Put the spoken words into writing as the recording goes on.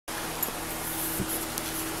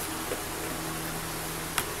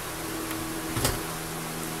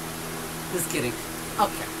Just kidding.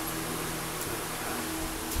 Okay.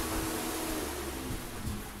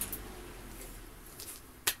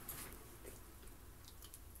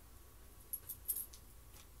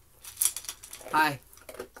 Hi.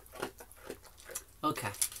 Okay.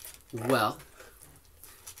 Well,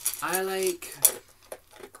 I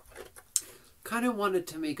kind of wanted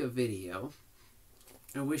to make a video.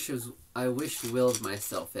 I willed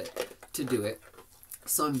myself to do it,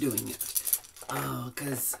 so I'm doing it. Oh,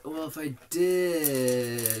 cause well, if I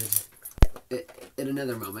did it at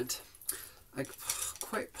another moment, I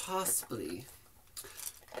quite possibly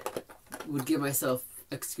would give myself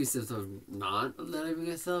excuses of not letting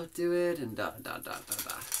myself do it, and da da da da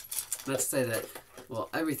da. Not to say that, well,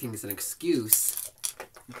 everything's an excuse,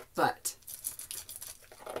 but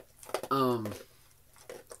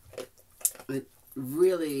it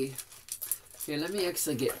really. Here, let me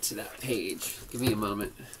actually get to that page. Give me a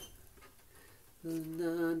moment.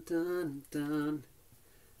 Dun, dun, dun.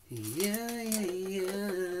 Yeah, yeah,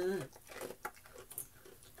 yeah.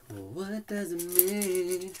 What does it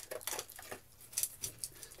mean?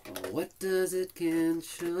 What does it can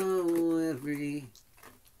show every...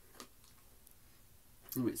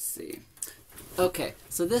 Let me see. Okay,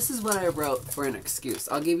 so this is what I wrote for an excuse.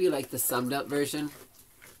 I'll give you like the summed up version.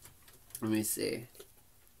 Let me see.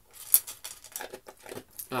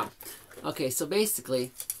 Okay, so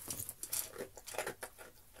basically...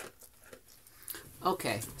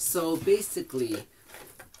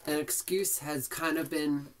 an excuse has kind of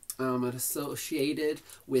been associated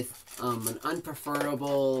with an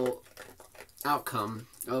unpreferable outcome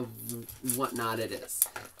of whatnot it is.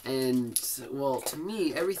 And, well, to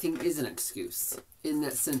me, everything is an excuse in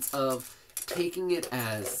that sense of taking it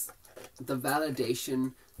as the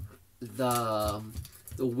validation, the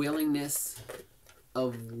willingness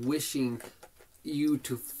of wishing you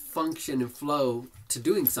to function and flow to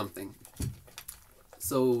doing something.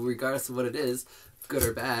 So regardless of what it is, good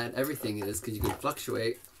or bad, everything is, because you can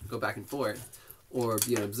fluctuate, go back and forth, or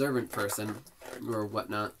be an observant person, or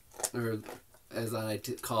whatnot, or as I like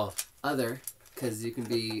to call other, because you can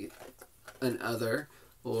be an other,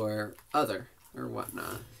 or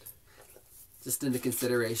whatnot. Just into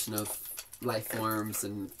consideration of life forms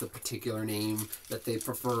and the particular name that they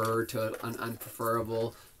prefer to an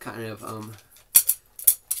unpreferable kind of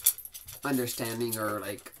understanding or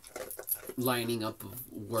like lining up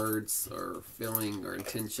of words or feeling or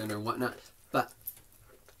intention or whatnot. But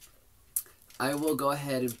I will go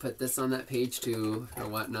ahead and put this on that page too or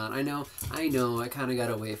whatnot. I know I kind of got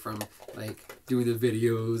away from like doing the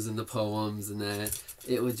videos and the poems and that.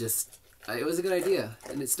 It was a good idea,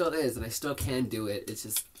 and it still is, and I still can do it. It's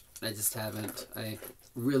just I just haven't. I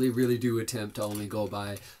really do attempt to only go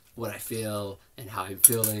by what I feel and how I'm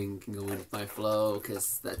feeling and go with my flow,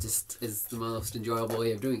 because that just is the most enjoyable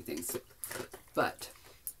way of doing things. But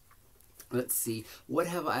let's see, what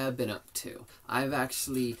have I been up to? I've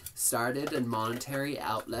actually started a monetary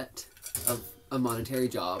outlet of a monetary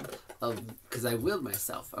job because I willed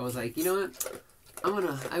myself. I was like, you know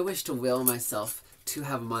what? I wish to will myself to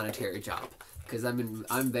have a monetary job, because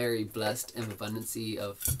I'm very blessed in abundancy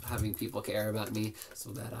of having people care about me,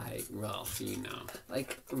 so that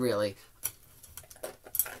like really,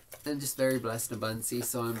 I'm just very blessed in abundancy,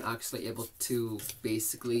 so I'm actually able to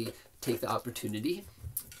basically take the opportunity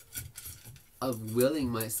of willing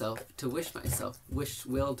myself to willing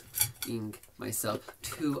myself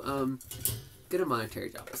to get a monetary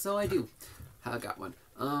job. So I got one.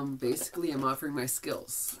 Basically I'm offering my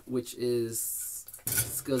skills, which is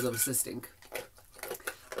skills of assisting,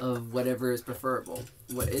 of whatever is preferable.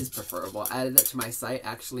 What is preferable. I added that to my site.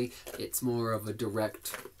 Actually, it's more of a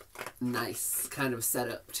direct, nice kind of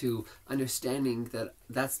setup to understanding that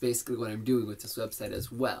that's basically what I'm doing with this website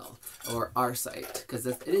as well, or our site, because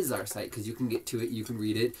it is our site, because you can get to it, you can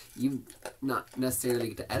read it, you not necessarily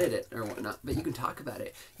get to edit it or whatnot, but you can talk about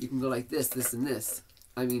it. You can go like this, and this.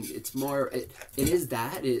 I mean, it's more, it is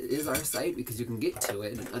our site, because you can get to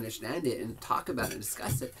it and understand it and talk about it and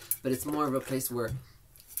discuss it, but it's more of a place where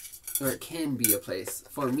it can be a place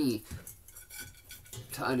for me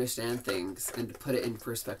to understand things and to put it in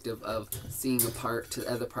perspective of seeing a part to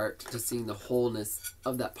the other part, to seeing the wholeness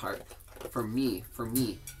of that part for me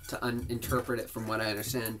to interpret it from what I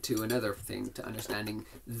understand to another thing, to understanding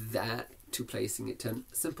that, to placing it to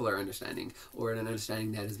simpler understanding, or an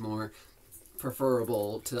understanding that is more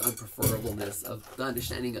preferable to the unpreferableness of the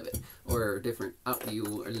understanding of it, or a different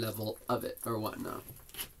outview or level of it or whatnot.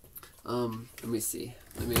 Let me see.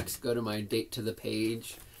 Let me actually go to my date to the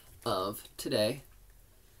page of today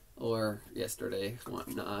or yesterday,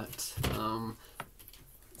 whatnot.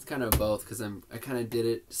 It's kind of both, because I kind of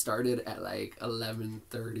started at like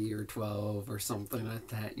 11:30 or 12 or something like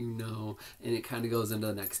that, you know, and it kind of goes into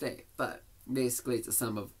the next day. But basically it's a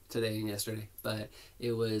sum of today and yesterday. But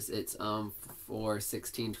it's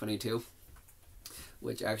 4/16/22,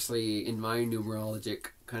 which actually in my numerologic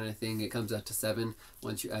kind of thing, it comes out to 7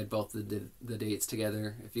 once you add both the dates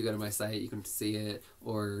together. If you go to my site, you can see it,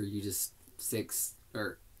 or you just 6,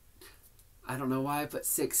 or I don't know why I put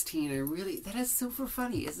 16. That is super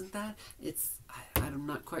funny, isn't that? I'm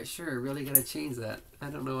not quite sure. I really gotta change that. I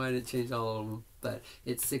don't know why I didn't change all of them, but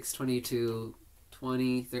it's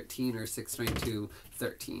 6/22/2013 or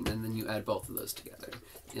 6/22/13, and then you add both of those together.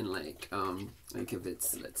 And like if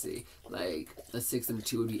it's, let's see, like a 6 and a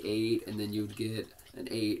 2 would be 8, and then you would get an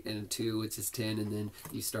 8 and a 2, which is 10, and then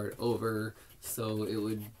you start over, so it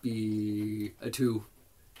would be a 2.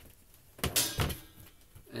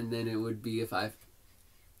 And then it would be a 5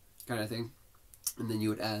 kind of thing. And then you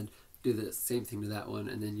would do the same thing to that one,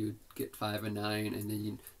 and then you would get 5 and 9, and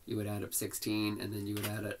then you would add up 16, and then you would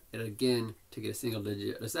add it again to get a single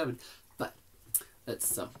digit of 7. But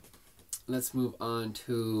let's move on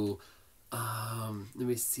to, let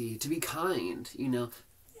me see, to be kind, you know.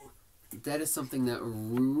 That is something that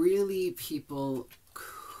really people,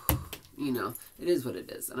 you know, it is what it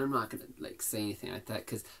is. And I'm not going to like say anything like that,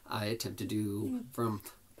 because I attempt to do from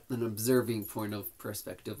an observing point of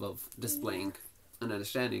perspective of displaying an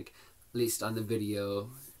understanding, at least on the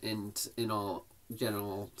video, and in all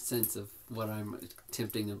general sense of what I'm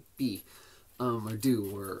attempting to be, or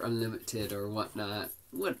do, or unlimited, or whatnot,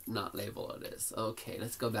 what not label it is. Okay,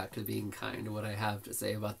 let's go back to being kind, what I have to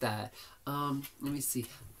say about that. Let me see.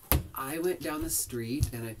 I went down the street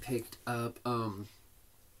and I picked up,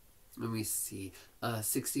 let me see, a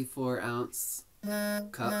 64-ounce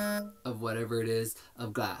cup of whatever it is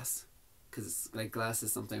of glass, because like glass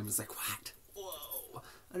is something I'm just like, what? Whoa!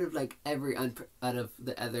 Out of like out of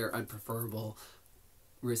the other unpreferable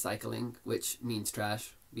recycling, which means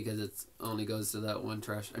trash, because it's only goes to that one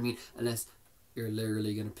trash. I mean, unless you're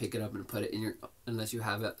literally gonna pick it up and put it in unless you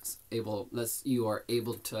are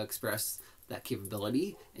able to express that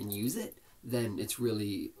capability and use it, then it's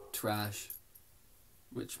really trash,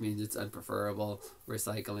 which means it's unpreferable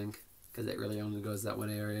recycling, because it really only goes that one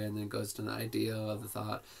area, and then goes to the idea of the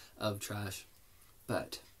thought of trash.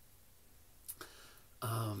 But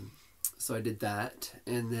so I did that,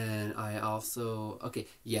 and then I also, okay,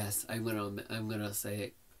 yes, I'm gonna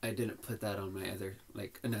say I didn't put that on my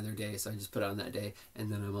another day, so I just put it on that day,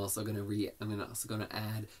 and then I'm also gonna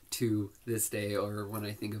add to this day, or when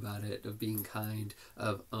I think about it, of being kind,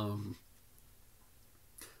 of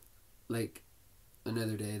like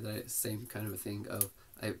another day, that same kind of a thing of,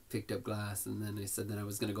 I picked up glass, and then I said that I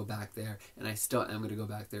was gonna go back there, and I still am gonna go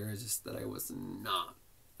back there. It's just that I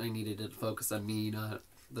needed to focus on me, not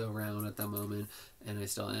the round at that moment, and I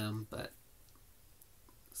still am. But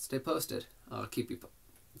stay posted. I'll keep you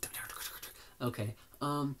okay.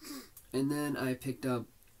 And then I picked up,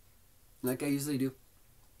 like I usually do,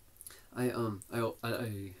 I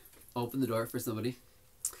opened the door for somebody,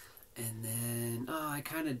 and then I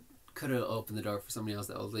kind of could have opened the door for somebody else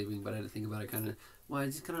that was leaving, but I didn't think about it. I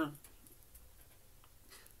just kind of,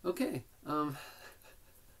 okay.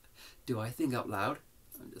 Do I think out loud?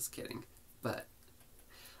 I'm just kidding. But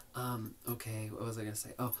okay, what was I gonna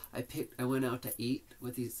say? Oh, I went out to eat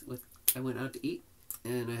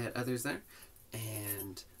and I had others there,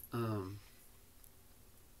 and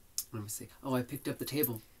let me see. Oh, I picked up the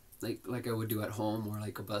table, like I would do at home, or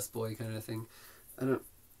like a busboy kind of thing. I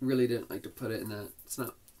didn't like to put it in that. It's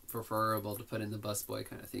not preferable to put in the busboy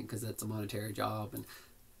kind of thing, because that's a monetary job, and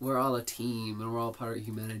we're all a team, and we're all part of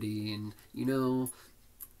humanity, and you know,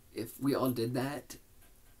 if we all did that,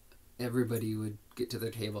 everybody would get to their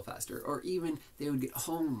table faster, or even they would get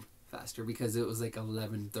home faster, because it was like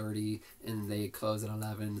 11:30 and they close at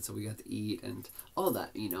 11, so we got to eat and all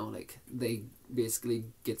that, you know, like they basically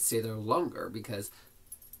get to stay there longer, because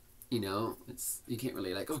you know, you can't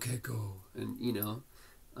really like, okay, go, and you know,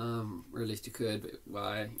 or at least you could, but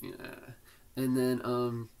why? Yeah. And then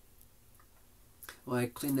well, I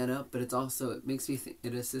cleaned that up, but it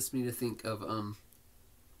assists me to think of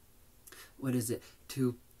what is it,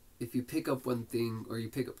 if you pick up one thing, or you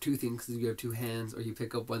pick up two things because you have two hands, or you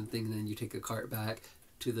pick up one thing and then you take a cart back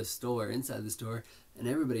to the store, inside the store, and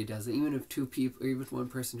everybody does it. Even if two people, or even if one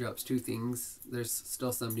person drops two things, there's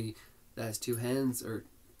still somebody that has two hands, or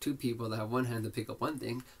two people that have one hand to pick up one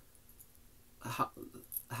thing. How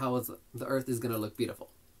is the earth is going to look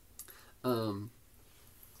beautiful. But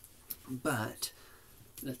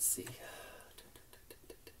let's see.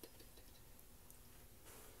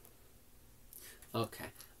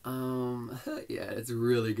 Okay. yeah, it's a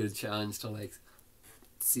really good challenge to like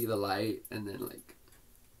see the light and then like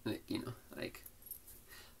you know, like.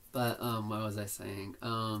 But what was I saying?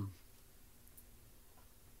 I'm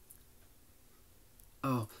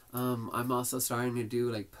also starting to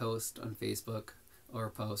do like post on Facebook or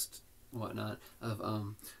post whatnot of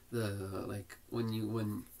the like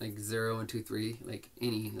when like 0 1 2 3 like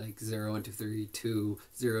any like 0 1 2 3 2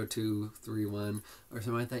 0 2 3 1 or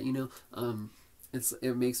something like that, you know.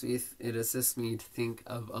 It makes me it assists me to think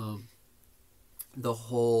of the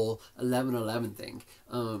whole 11-11 thing,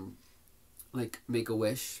 like make a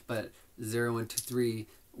wish, but 0 1 2 3,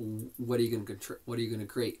 what are you gonna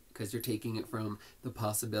create? Because you're taking it from the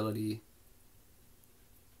possibility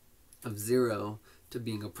of 0 to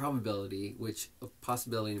being a probability, which a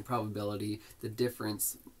possibility and probability, the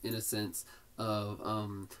difference in a sense of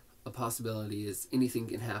a possibility is anything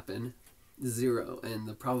can happen, 0, and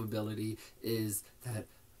the probability is that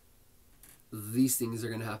these things are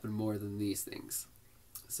going to happen more than these things.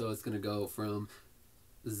 So it's going to go from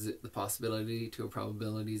the possibility to a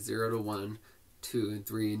probability, 0 to 1, 2 and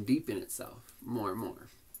 3, and deepen itself more and more.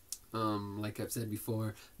 Like I've said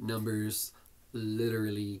before, numbers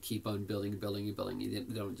literally keep on building and building and building. You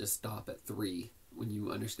don't just stop at 3 when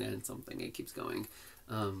you understand something. It keeps going,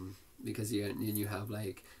 because you have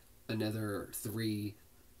like another 3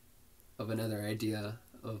 of another idea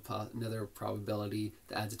of another probability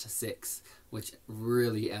that adds to 6, which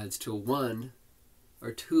really adds to a 1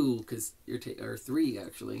 or 2, because or 3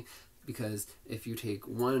 actually, because if you take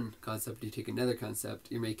one concept, you take another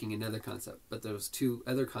concept, you're making another concept, but those 2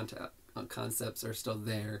 other concepts are still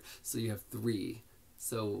there, so you have 3.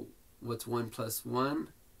 So what's 1 plus 1?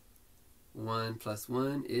 1 plus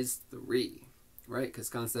 1 is 3, right? Because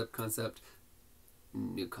concept,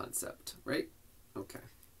 new concept, right? Okay.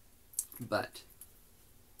 But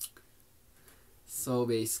so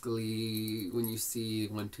basically, when you see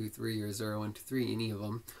 1 2 3 or 0 1 2 3, any of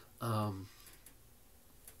them,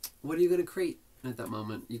 what are you going to create at that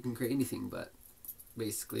moment? You can create anything, but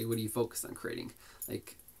basically, what do you focus on creating?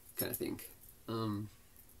 Like, kind of thing. To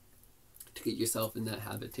get yourself in that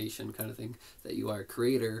habitation kind of thing, that you are a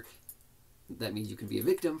creator. That means you can be a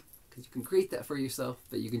victim, because you can create that for yourself,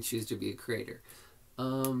 but you can choose to be a creator.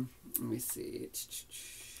 Let me see.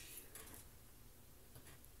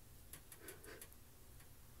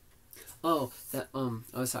 Oh, that I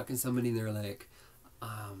was talking to somebody and they were like,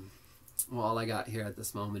 well, all I got here at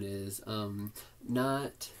this moment is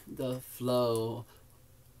not the flow,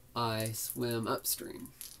 I swim upstream.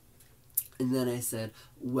 And then I said,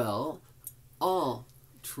 well, all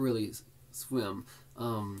truly swim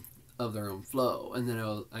of their own flow. And then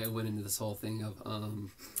I went into this whole thing of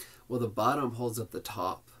well, the bottom holds up the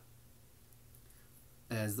top,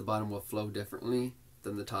 as the bottom will flow differently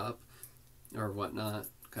than the top or whatnot.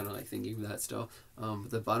 Kind of like thinking of that still.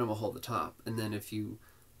 The bottom will hold the top, and then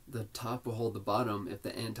the top will hold the bottom if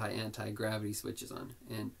the anti-gravity switch is on.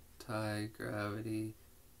 Anti-gravity.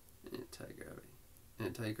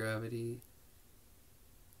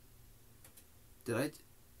 Did I?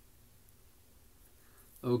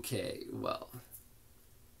 Okay, well.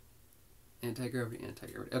 Anti-gravity.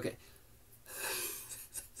 Okay.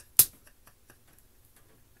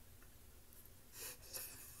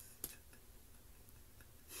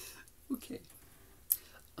 Okay.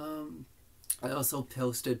 I also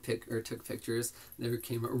posted took pictures. They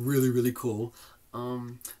came out really, really cool. So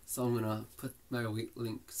I'm gonna put my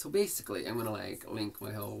link. So basically, I'm gonna like link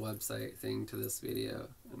my whole website thing to this video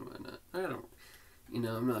and whatnot.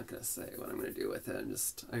 I'm not gonna say what I'm gonna do with it.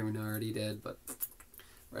 I already did, but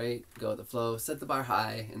right, go with the flow. Set the bar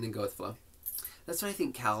high, and then go with the flow. That's what I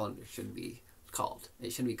think calendar should be called.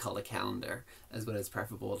 It shouldn't be called a calendar, as what is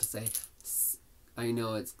preferable to say. I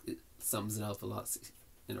know it sums it up a lot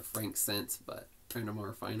in a frank sense, but in a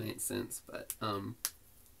more finite sense. But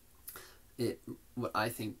what I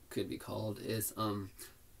think could be called is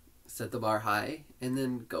set the bar high and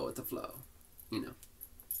then go with the flow.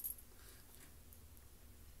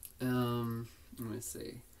 Let me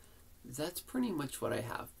see. That's pretty much what I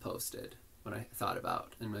have posted. What I thought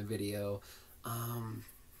about in my video. Let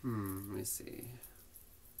me see.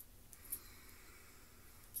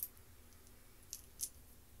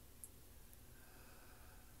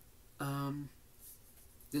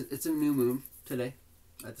 It's a new moon today,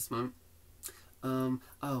 at this moment.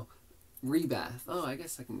 Oh, rebath. Oh, I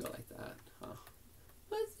guess I can go like that. Huh.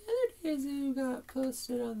 What's the other days you got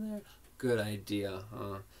posted on there? Good idea,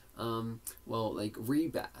 huh? Well, like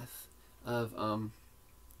rebath of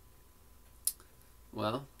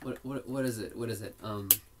well, what is it? What is it? A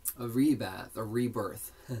rebath or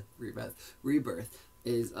rebirth. Rebirth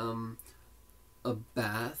is a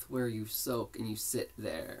bath where you soak and you sit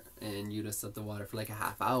there and you just let the water for like a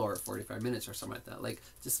half hour, 45 minutes or something like that. Like,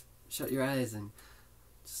 just shut your eyes and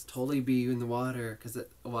just totally be in the water, because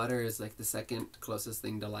water is like the second closest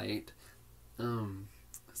thing to light.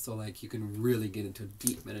 So like you can really get into a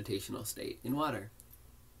deep meditational state in water.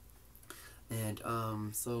 And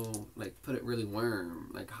so like put it really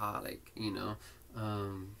warm, like hot, like, you know,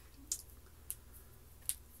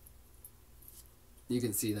 you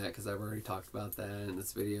can see that because I've already talked about that in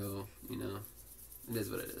this video. You know, it is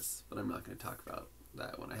what it is, but I'm not going to talk about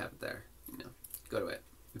that when I have it there. You know, go to it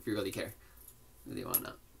if you really care, really want to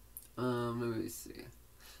know. Let me see.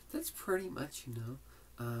 That's pretty much, you know.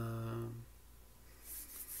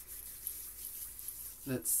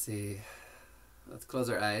 Let's see. Let's close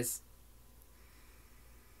our eyes.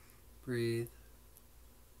 Breathe.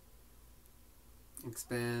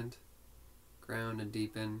 Expand. Ground and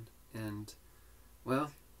deepen. And, well,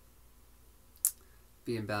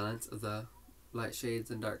 be in balance of the light shades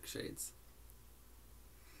and dark shades.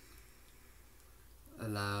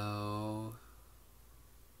 Allow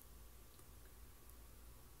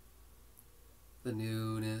the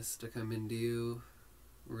newness to come into you,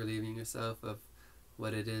 relieving yourself of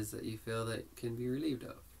what it is that you feel that can be relieved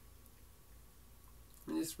of.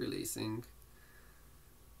 And just releasing.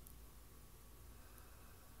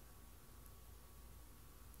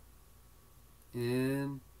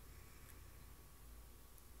 In.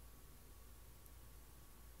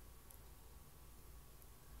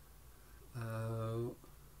 Out.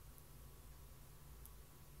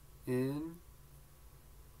 In.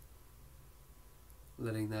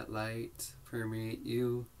 Letting that light permeate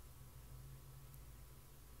you.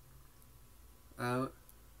 Out.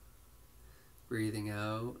 Breathing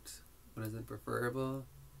out what isn't preferable.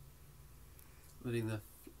 Letting the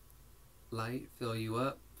light fill you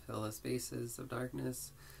up, fill the spaces of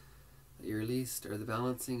darkness that you released, or the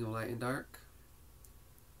balancing of light and dark.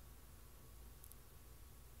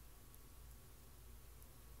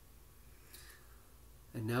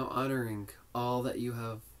 And now honoring all that you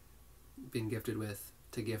have been gifted with,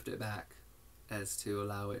 to gift it back, as to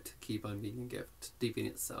allow it to keep on being a gift, deepening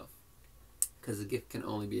itself. Because a gift can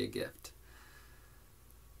only be a gift.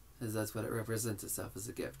 As that's what it represents itself, as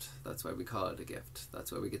a gift. That's why we call it a gift.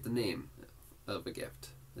 That's why we get the name of a gift,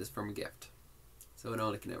 is from a gift. So it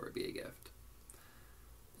only can ever be a gift.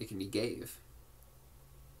 It can be gave,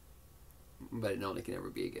 but it only can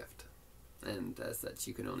ever be a gift. And as such,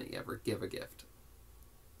 you can only ever give a gift.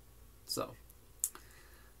 So,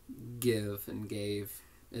 give and gave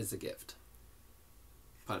is a gift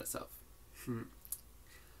upon itself.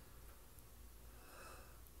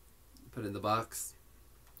 Put in the box.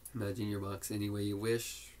 Imagine your box any way you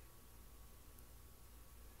wish.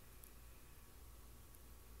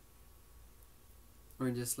 Or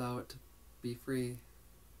just allow it to be free.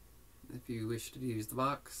 If you wish to use the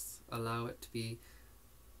box, allow it to be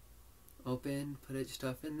open, put its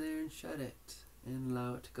stuff in there and shut it, and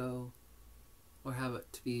allow it to go. Or have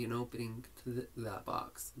it to be an opening to that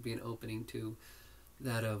box, be an opening to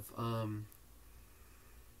that of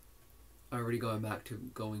already going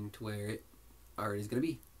to where it already is going to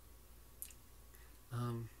be.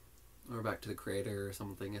 Or back to the creator or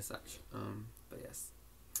something as such. But yes,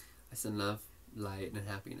 I send love, light, and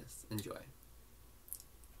happiness. Enjoy.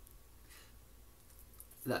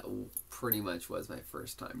 That pretty much was my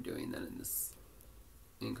first time doing that in this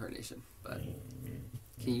incarnation. But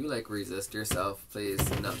can you like resist yourself, please,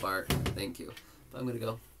 and not bark? Thank you. But I'm gonna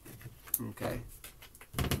go. Okay.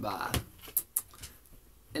 Bye.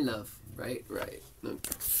 In love. Right? Right.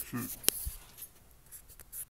 Okay.